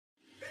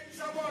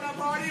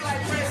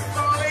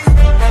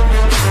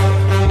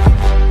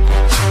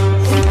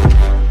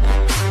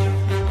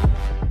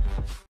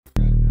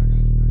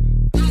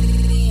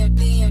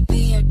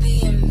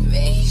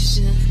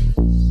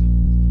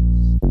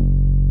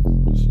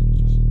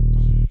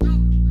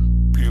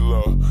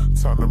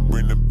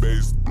and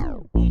bass.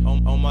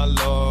 Oh my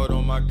lord,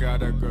 oh my god,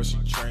 that girl, she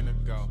trained to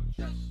go.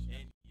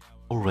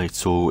 Alright,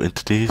 so in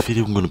today's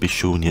video I'm going to be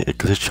showing you a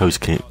glitch how you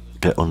can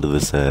get onto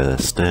this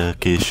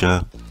staircase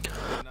here.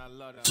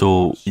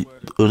 So the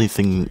only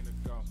thing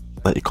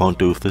that you can't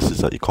do with this is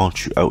that you can't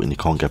shoot out and you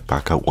can't get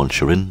back out once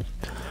you're in.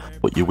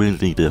 But you will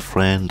need a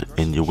friend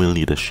and you will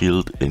need a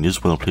shield, and you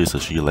just want to place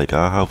a shield like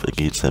I have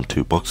against them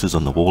two boxes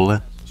on the wall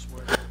there.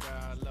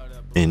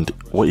 And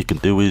what you can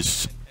do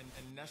is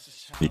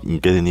you can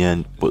get in the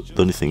end, but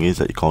the only thing is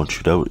that you can't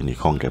shoot out and you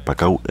can't get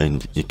back out,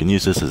 and you can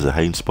use this as a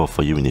hiding spot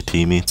for you and your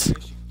teammates.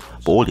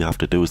 But all you have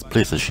to do is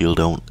place the shield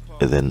down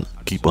and then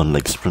keep on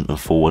like sprinting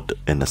forward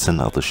in the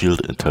center of the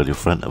shield until your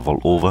friend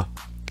vault over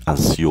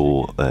as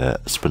you're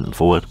sprinting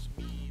forward.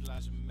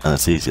 And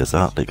it's easy as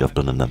that, like I've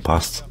done in the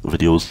past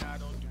videos.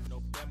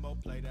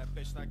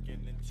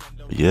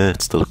 But yeah,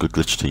 it's still a good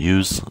glitch to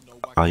use.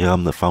 I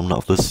am the founder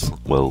of this,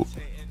 well,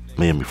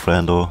 me and my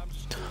friend are.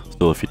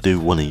 So if you do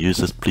want to use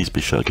this, please be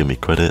sure to give me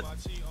credit.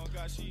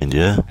 And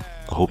yeah,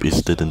 I hope you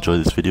did enjoy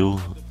this video.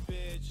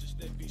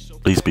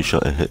 Please be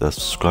sure to hit that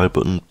subscribe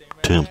button,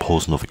 turn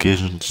post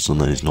notifications so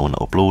that there's no one to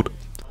upload.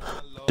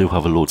 I do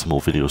have loads more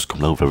videos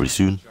coming out very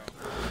soon.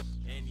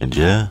 And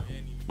yeah,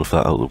 with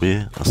that out of the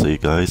way, I'll see you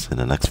guys in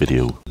the next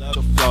video.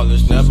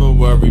 Never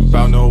worry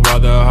about no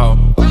other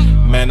hoe.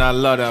 Man, I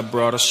love that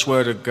broad, I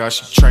swear to God,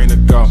 she trained to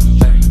go.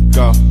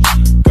 Go,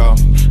 go,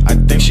 I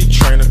think she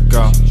trained to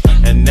go.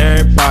 And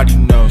everybody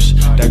knows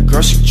that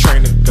girl, she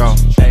trained to go.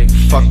 Hey,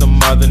 fuck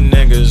them other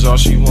niggas, all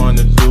she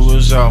wanna do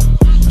is oh.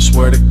 I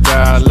swear to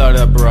God, I love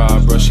that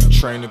broad, bro, she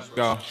trained to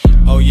go.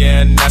 Oh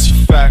yeah, and that's a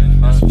fact,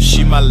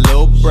 she my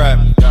little brat.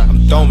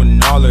 I'm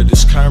throwing all of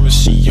this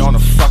currency on her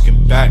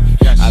fucking back.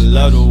 I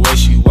love the way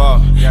she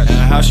walk, and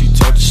how she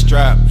took the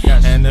strap.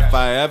 And if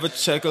I ever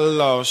take a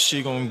loss,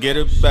 she gon' get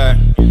it back.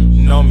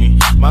 Know me,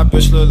 my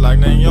bitch look like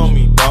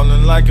Naomi,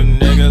 ballin' like a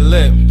nigga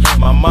lit.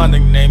 My mom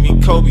nicknamed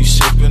me Kobe,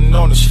 sippin'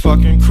 on this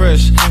fucking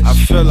Chris. I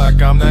feel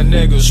like I'm that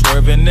nigga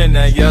swerving in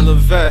that yellow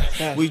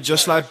vet. We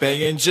just like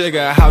Bay and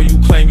Jigga, how you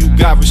claim you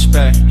got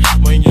respect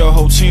when your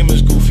whole team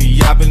is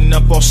goofy. I've been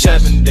up all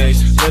 7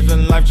 days,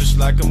 living life just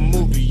like a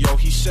movie. Yo,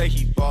 he say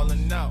he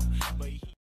ballin' out.